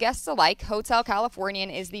international guests alike, Hotel Californian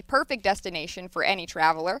is the perfect destination for any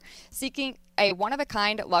traveler seeking a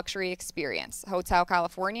one-of-a-kind luxury experience. Hotel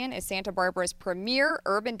Californian is Santa Barbara's premier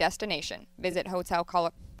urban destination. Visit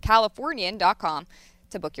hotelcalifornian.com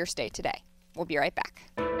to book your stay today. We'll be right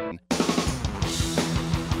back.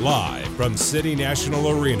 Live from City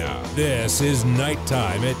National Arena, this is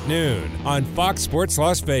Nighttime at Noon on Fox Sports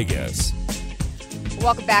Las Vegas.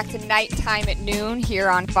 Welcome back to Nighttime at Noon here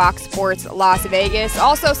on Fox Sports Las Vegas.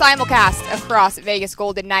 Also simulcast across Vegas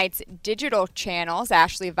Golden Knights digital channels.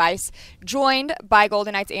 Ashley Weiss joined by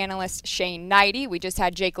Golden Knights analyst Shane Knighty. We just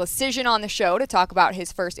had Jake Lecision on the show to talk about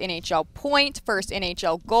his first NHL point, first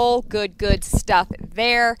NHL goal. Good stuff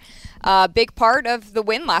there. Big part of the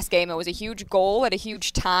win last game. It was a huge goal at a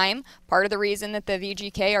huge time. Part of the reason that the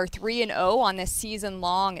VGK are 3-0 on this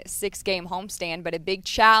season-long 6-game homestand, but a big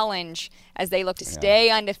challenge as they look to stay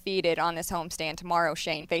undefeated on this homestand tomorrow,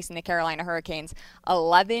 Shane, facing the Carolina Hurricanes.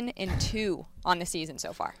 11-2 on the season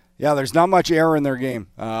so far. Yeah, there's not much error in their game.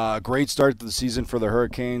 Great start to the season for the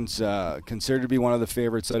Hurricanes. Considered to be one of the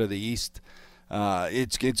favorites out of the East.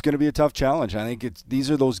 It's going to be a tough challenge. I think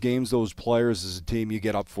these are those games, those players as a team you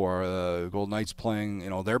get up for. Golden Knights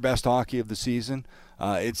playing, their best hockey of the season.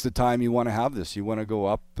 It's the time you want to have this. You want to go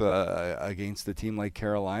up against a team like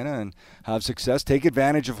Carolina and have success. Take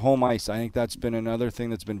advantage of home ice. I think that's been another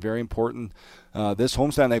thing that's been very important. This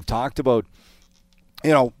homestand, they've talked about,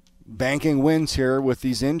 banking wins here with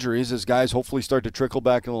these injuries as guys hopefully start to trickle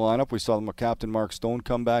back in the lineup. We saw Captain Mark Stone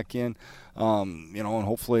come back in, and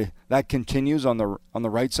hopefully that continues on the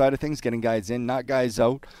right side of things, getting guys in, not guys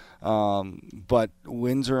out. But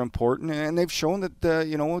wins are important, and they've shown that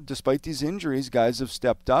despite these injuries, guys have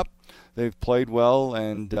stepped up. They've played well,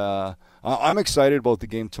 and I'm excited about the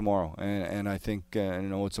game tomorrow. And I think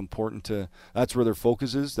it's important that's where their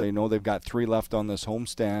focus is. They know they've got 3 left on this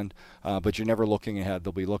homestand, but you're never looking ahead.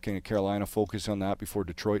 They'll be looking at Carolina, focus on that before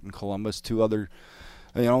Detroit and Columbus, 2 other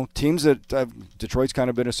teams that Detroit's kind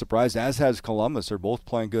of been a surprise, as has Columbus. They're both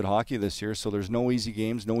playing good hockey this year, so there's no easy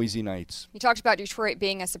games, no easy nights. You talked about Detroit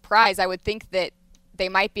being a surprise. I would think that they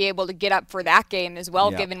might be able to get up for that game as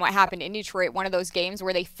well, given what happened in Detroit. One of those games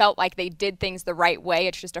where they felt like they did things the right way.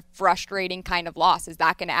 It's just a frustrating kind of loss. Is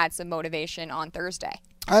that going to add some motivation on Thursday?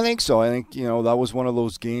 I think so. I think, that was one of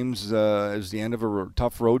those games. It was the end of a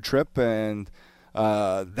tough road trip, and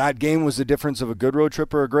that game was the difference of a good road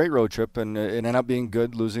trip or a great road trip, and it ended up being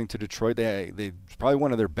good, losing to Detroit. They probably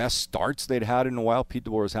one of their best starts they'd had in a while. Pete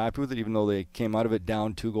DeBoer was happy with it, even though they came out of it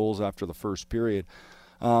down 2 goals after the first period.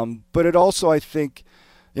 But it also, I think,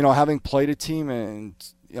 having played a team and,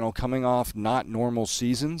 coming off not normal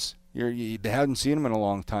seasons, they hadn't seen them in a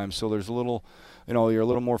long time. So there's a little, you're a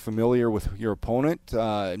little more familiar with your opponent.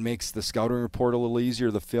 It makes the scouting report a little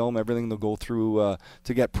easier, the film, everything they'll go through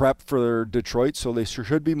to get prepped for Detroit. So they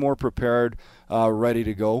should be more prepared, ready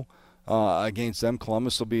to go. against them.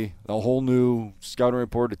 Columbus will be a whole new scouting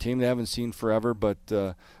report, a team they haven't seen forever, but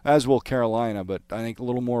as will Carolina. But I think a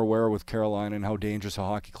little more aware with Carolina and how dangerous a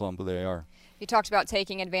hockey club they are. You talked about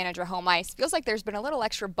taking advantage of home ice. Feels like there's been a little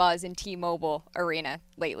extra buzz in T-Mobile Arena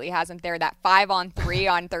lately, hasn't there? That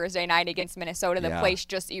 5-on-3 on Thursday night against Minnesota. The place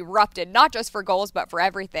just erupted, not just for goals, but for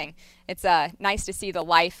everything. It's nice to see the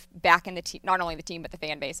life back in the team, not only the team, but the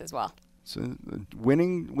fan base as well. So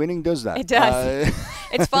winning does that. It does.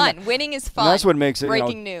 It's fun. Winning is fun. And that's what makes it.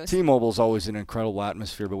 Breaking news. T-Mobile's always an incredible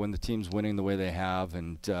atmosphere, but when the team's winning the way they have,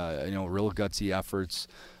 and real gutsy efforts,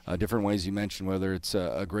 different ways you mentioned, whether it's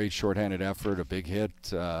a great shorthanded effort, a big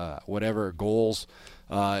hit, whatever, goals,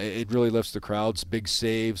 it really lifts the crowds. Big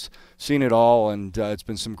saves, seen it all, and it's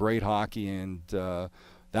been some great hockey, and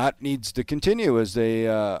that needs to continue as they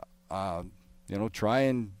try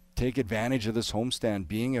and take advantage of this homestand,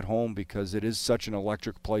 being at home, because it is such an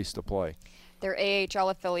electric place to play. Their AHL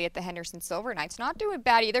affiliate, the Henderson Silver Knights, not doing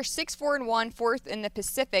bad either. 6-4-1, fourth in the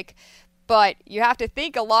Pacific. But you have to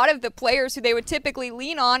think a lot of the players who they would typically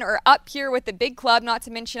lean on are up here with the big club, not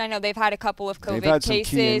to mention I know they've had a couple of COVID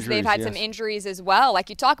cases. They've had some injuries as well. Like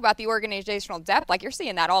you talk about the organizational depth, like you're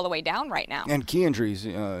seeing that all the way down right now. And key injuries,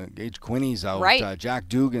 Gage Quinney's out, right. Jack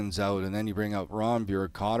Dugan's out, and then you bring up Ron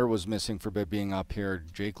Burek. Cotter was missing for being up here,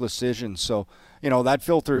 Jake Lecision. So, that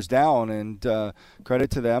filters down, and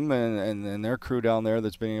credit to them and their crew down there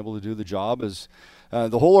that's been able to do the job as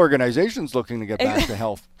the whole organization's looking to get back to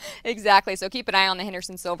health. Exactly. So keep an eye on the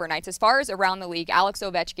Henderson Silver Knights. As far as around the league, Alex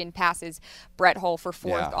Ovechkin passes Brett Hull for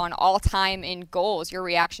fourth on all-time in goals. Your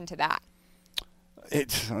reaction to that?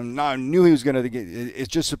 I knew he was going to get. It's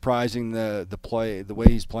just surprising the play, the way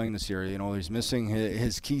he's playing this year. He's missing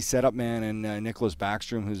his key setup man and Nicholas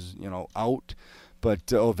Backstrom, who's out. But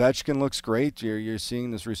Ovechkin looks great. You're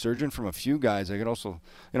seeing this resurgence from a few guys. I could also,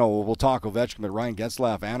 we'll talk Ovechkin, but Ryan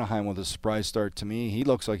Getzlaf, Anaheim, with a surprise start to me. He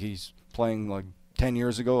looks like he's playing like 10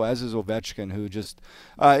 years ago, as is Ovechkin, who just,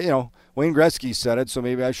 Wayne Gretzky said it, so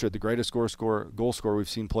maybe I should. The greatest goal scorer we've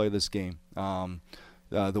seen play this game.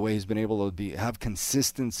 The way he's been able to have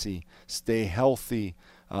consistency, stay healthy,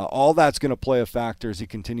 all that's going to play a factor as he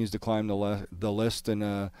continues to climb the list.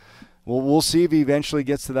 And we'll see if he eventually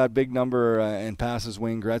gets to that big number and passes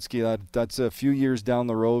Wayne Gretzky. That's a few years down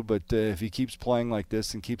the road, but if he keeps playing like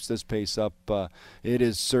this and keeps this pace up, it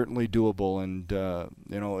is certainly doable. And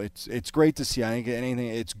it's great to see. I think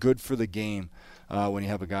it's good for the game when you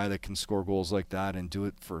have a guy that can score goals like that and do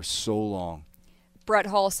it for so long. Brett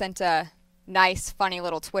Hull sent a nice, funny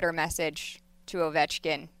little Twitter message to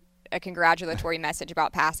Ovechkin, a congratulatory message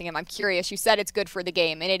about passing him. I'm curious. You said it's good for the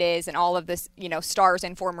game, and it is, and all of this, stars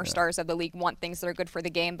and former stars of the league want things that are good for the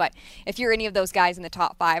game. But if you're any of those guys in the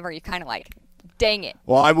top five, are you kind of like, dang it?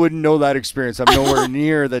 Well, I wouldn't know that experience. I'm nowhere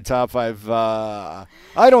near the top five. I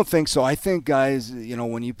don't think so. I think guys,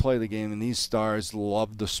 when you play the game, and these stars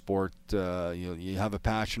love the sport, you have a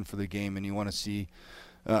passion for the game, and you want to see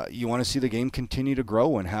the game continue to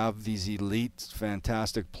grow and have these elite,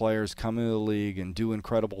 fantastic players come into the league and do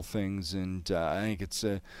incredible things. And I think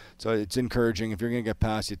it's encouraging. If you're going to get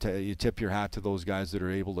past, you tip your hat to those guys that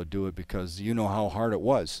are able to do it, because you know how hard it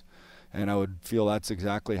was. And I would feel that's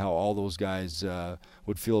exactly how all those guys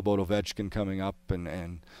would feel about Ovechkin coming up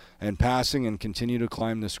and passing and continue to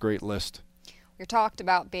climb this great list. We talked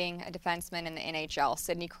about being a defenseman in the NHL.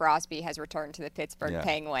 Sidney Crosby has returned to the Pittsburgh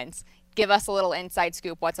Penguins. Give us a little inside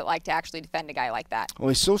scoop. What's it like to actually defend a guy like that? Well,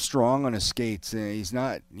 he's so strong on his skates. He's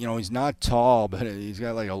not tall, but he's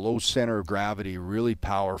got like a low center of gravity, really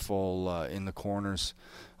powerful in the corners.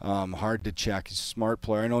 Hard to check. He's a smart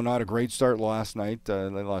player. I know not a great start last night. They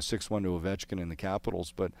lost 6-1 to Ovechkin in the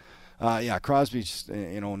Capitals. But, Crosby's,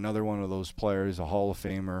 another one of those players, a Hall of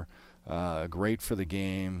Famer, great for the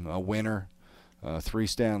game, a winner, 3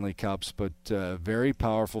 Stanley Cups, but very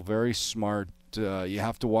powerful, very smart. You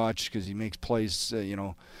have to watch because he makes plays,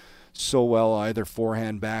 so well, either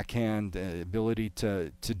forehand, backhand, ability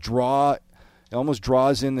to draw. He almost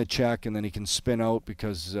draws in the check, and then he can spin out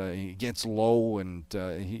because he gets low, and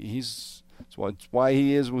that's why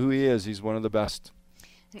he is who he is. He's one of the best.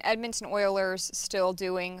 And Edmonton Oilers still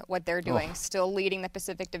doing what they're doing, still leading the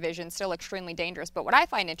Pacific Division, still extremely dangerous. But what I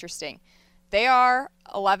find interesting, they are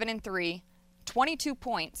 11-3, 22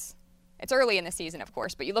 points. It's early in the season, of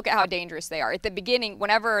course, but you look at how dangerous they are. At the beginning,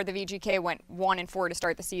 whenever the VGK went 1-4 to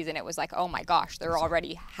start the season, it was like, oh my gosh, they're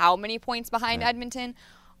already how many points behind Edmonton?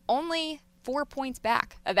 Only 4 points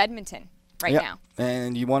back of Edmonton now.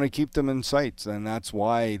 And you want to keep them in sight, and that's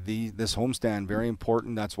why this homestand very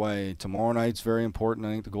important. That's why tomorrow night's very important.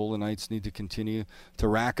 I think the Golden Knights need to continue to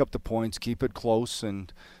rack up the points, keep it close,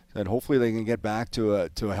 and And hopefully they can get back to a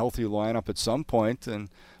healthy lineup at some point.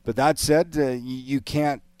 But that said, you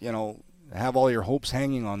can't have all your hopes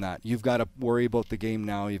hanging on that. You've got to worry about the game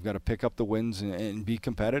now. You've got to pick up the wins and be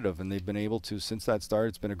competitive, and they've been able to since that start.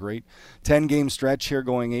 It's been a great 10-game stretch here,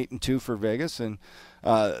 going 8-2 for Vegas. And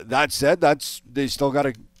that said, they still got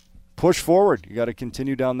to push forward. You got to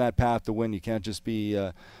continue down that path to win. You can't just be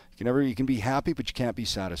you can be happy, but you can't be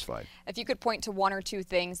satisfied. If you could point to one or two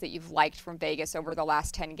things that you've liked from Vegas over the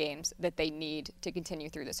last 10 games that they need to continue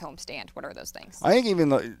through this homestand, what are those things? I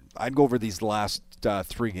think I'd go over these last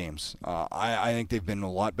 3 games. I think they've been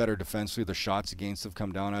a lot better defensively. The shots against have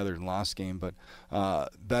come down either in last game, but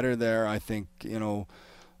better there. I think,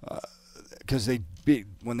 because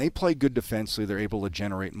when they play good defensively, they're able to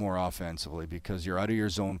generate more offensively because you're out of your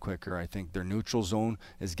zone quicker. I think their neutral zone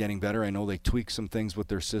is getting better. I know they tweaked some things with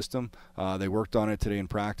their system. They worked on it today in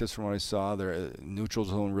practice from what I saw. Their neutral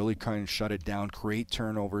zone really kind of shut it down, create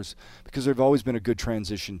turnovers, because they've always been a good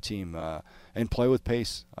transition team and play with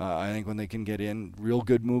pace. I think when they can get in, real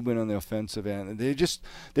good movement on the offensive end. They just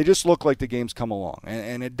look like the game's come along,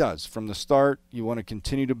 and it does. From the start, you want to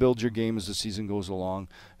continue to build your game as the season goes along.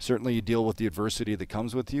 Certainly you deal with the adversity that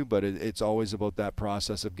comes with you, but it's always about that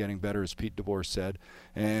process of getting better, as Pete DeBoer said.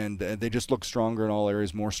 And they just look stronger in all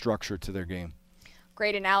areas, more structure to their game.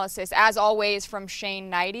 Great analysis, as always, from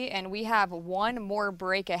Shane Hnidy. And we have one more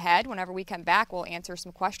break ahead. Whenever we come back, we'll answer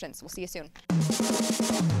some questions. We'll see you soon.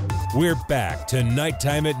 We're back to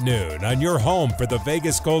Nighttime at Noon on your home for the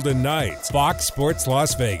Vegas Golden Knights, Fox Sports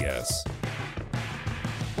Las Vegas.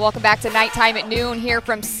 Welcome back to Nighttime at Noon here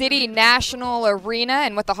from City National Arena.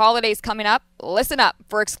 And with the holidays coming up, listen up.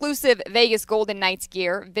 For exclusive Vegas Golden Knights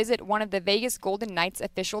gear, visit one of the Vegas Golden Knights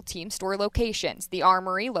official team store locations. The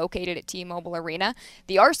Armory, located at T-Mobile Arena.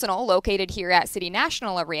 The Arsenal, located here at City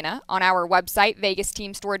National Arena. On our website,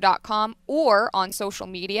 vegasteamstore.com, or on social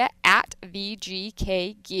media at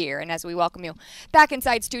VGK Gear. And as we welcome you back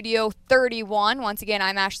inside Studio 31, once again,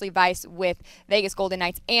 I'm Ashley Weiss with Vegas Golden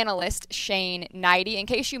Knights analyst Shane Hnidy. In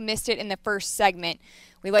case you missed it in the first segment,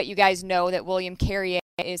 we let you guys know that William Carrier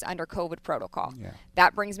is under COVID protocol. Yeah.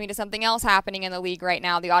 That brings me to something else happening in the league right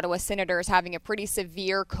now. The Ottawa Senators having a pretty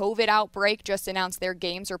severe COVID outbreak, just announced their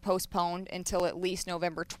games are postponed until at least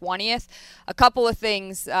November 20th. A couple of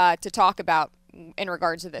things to talk about in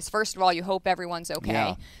regards to this. First of all, you hope everyone's okay.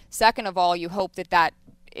 Yeah. Second of all, you hope that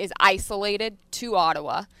is isolated to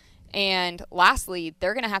Ottawa. And lastly,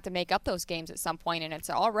 they're going to have to make up those games at some point, and it's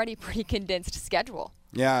already a pretty condensed schedule.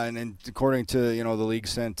 Yeah, and according to the league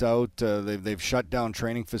sent out, they've shut down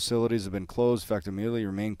training facilities, have been closed. In fact, immediately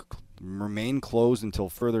remain closed until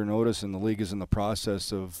further notice, and the league is in the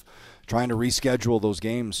process of trying to reschedule those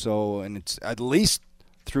games. So, and it's at least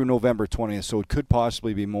through November 20th, so it could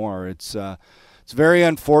possibly be more. It's very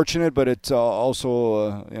unfortunate, but it's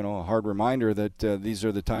also a hard reminder that these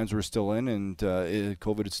are the times we're still in, and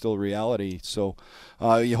COVID is still a reality. So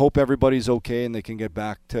you hope everybody's okay and they can get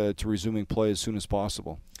back to resuming play as soon as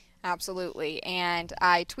possible. Absolutely. And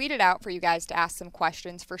I tweeted out for you guys to ask some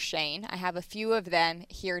questions for Shane. I have a few of them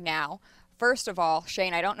here now. First of all,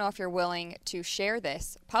 Shane, I don't know if you're willing to share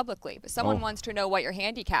this publicly, but someone wants to know what your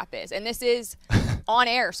handicap is. And this is on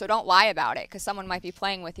air, so don't lie about it, because someone might be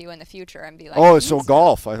playing with you in the future and be like, so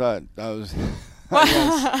golf. I thought that was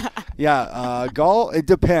yes. Yeah, golf, it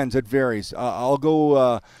depends. It varies. I'll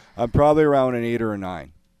go, I'm probably around an 8 or a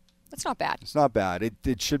 9. That's not bad. It's not bad.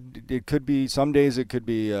 It could be, some days it could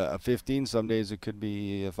be a 15, some days it could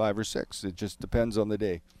be a 5 or 6. It just depends on the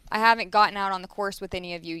day. I haven't gotten out on the course with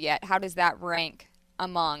any of you yet. How does that rank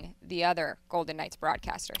among the other Golden Knights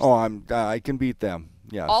broadcasters? Oh, I can beat them.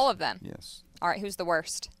 Yes. All of them? Yes. All right, who's the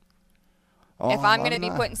worst? If I'm going to be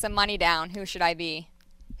putting some money down, who should I be?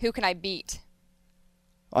 Who can I beat?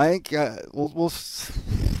 I think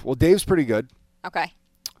Dave's pretty good. Okay.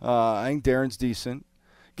 I think Darren's decent.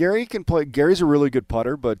 Gary can play. Gary's a really good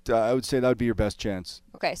putter, but I would say that would be your best chance.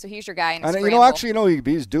 Okay, so he's your guy in a scramble. He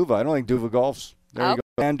beats Duva. I don't think Duva golfs. There you go.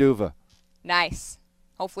 Dan Duva. Nice.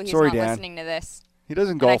 Hopefully he's not listening to this. He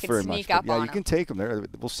doesn't golf very much. Yeah, you can take him there.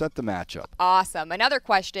 We'll set the match up. Awesome. Another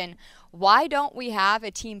question. Why don't we have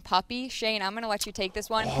a team puppy? Shane, I'm going to let you take this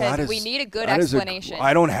one because we need a good explanation.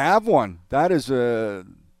 I don't have one. That is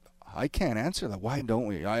I can't answer that. Why don't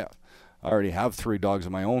we? I already have 3 dogs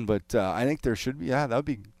of my own, but I think there should be. Yeah, that would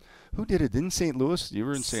be. Who did it? Didn't St. Louis? You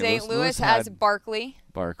were in St. Louis. St. Louis has Barkley.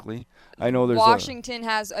 I know there's Washington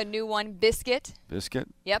has a new one, Biscuit.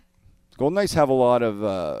 Yep. Golden Knights have a lot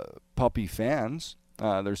of puppy fans.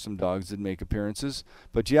 There's some dogs that make appearances.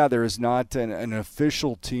 But, yeah, there is not an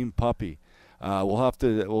official team puppy.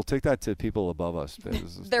 We'll take that to people above us.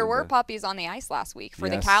 There were puppies on the ice last week for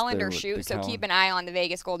the calendar shoot, so keep an eye on the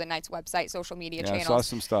Vegas Golden Knights website, social media channels. I saw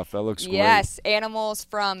some stuff. That looks great. Yes, animals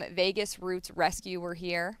from Vegas Roots Rescue were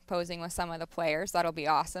here posing with some of the players. That'll be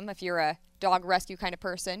awesome. If you're a dog rescue kind of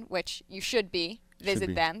person, which you should be,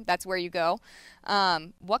 visit them. That's where you go.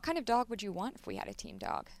 What kind of dog would you want if we had a team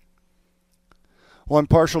dog? Well, I'm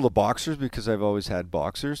partial to boxers because I've always had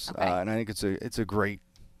boxers, okay. And I think it's a great.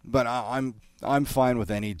 But I'm fine with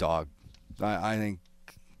any dog. I think.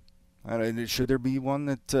 Should there be one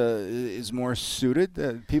that is more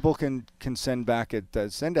suited? People can send back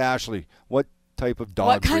send to Ashley what type of dog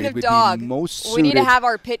what kind breed of would dog? be most suited. We need to have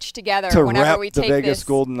our pitch together to whenever rep we the take Vegas this.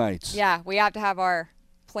 Golden Knights. Yeah, we have to have our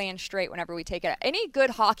plan straight whenever we take it. Any good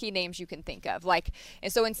hockey names you can think of,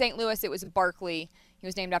 and so in St. Louis it was Barkley. He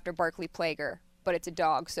was named after Barkley Plager. But it's a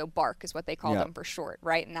dog, so Bark is what they called him for short,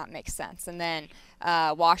 right? And that makes sense. And then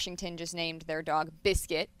Washington just named their dog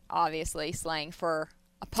Biscuit, obviously slang for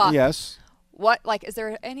a pup. Yes. Is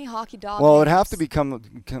there any hockey dog Well, names? it'd have to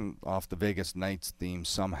come off the Vegas Knights theme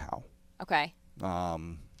somehow. Okay.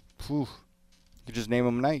 You could just name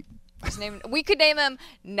him Knight. We could name him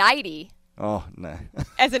Nighty. Oh, no.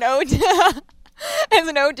 As an ode to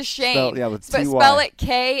Shane. Spell it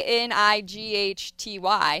Knigghty.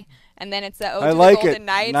 And then it's the ode to the Golden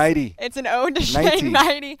Knights. Nighty. It's an ode to Shane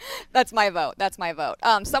Nighty. That's my vote.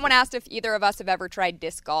 Someone asked if either of us have ever tried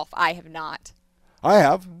disc golf. I have not. I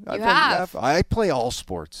have. You have? I play all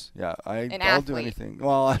sports. Yeah, I'll do anything.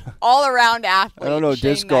 Well, all around athlete. I don't know.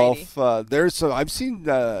 Shane Disc golf. There's some. I've seen.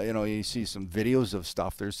 You see some videos of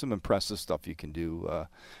stuff. There's some impressive stuff you can do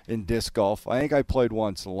in disc golf. I think I played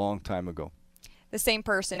once a long time ago. The same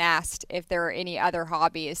person asked if there are any other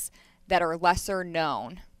hobbies that are lesser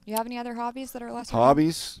known. You have any other hobbies that are lesser known?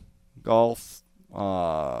 Hobbies, golf.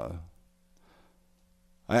 I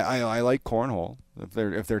like cornhole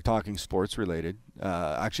if they're talking sports related.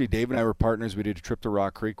 Actually, Dave and I were partners. We did a trip to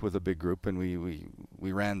Rock Creek with a big group, and we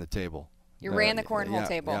ran the table. You ran the cornhole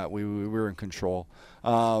table. Yeah, we were in control.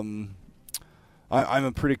 I'm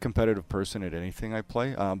a pretty competitive person at anything I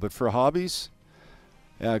play. But for hobbies,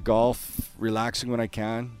 golf, relaxing when I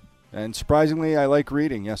can. And surprisingly, I like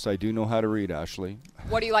reading. Yes, I do know how to read, Ashley.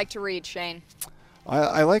 What do you like to read, Shane?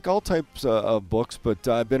 I like all types of books, but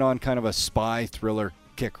I've been on kind of a spy thriller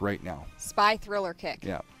kick right now. Spy thriller kick.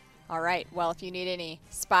 Yeah. All right. Well, if you need any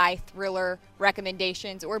spy thriller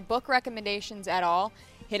recommendations or book recommendations at all,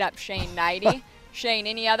 hit up Shane Nighty. Shane,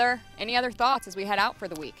 any other thoughts as we head out for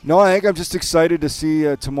the week? No, I think I'm just excited to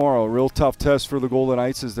see tomorrow. A real tough test for the Golden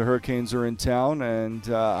Knights as the Hurricanes are in town, and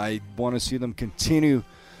I want to see them continue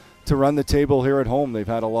to run the table here at home. They've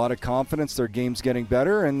had a lot of confidence. Their game's getting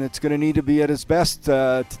better, and it's going to need to be at its best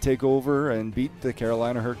to take over and beat the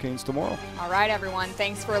Carolina Hurricanes tomorrow. All right, everyone.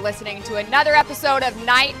 Thanks for listening to another episode of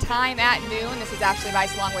Nighttime at Noon. This is Ashley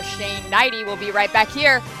Weiss along with Shane Nighty. We'll be right back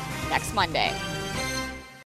here next Monday.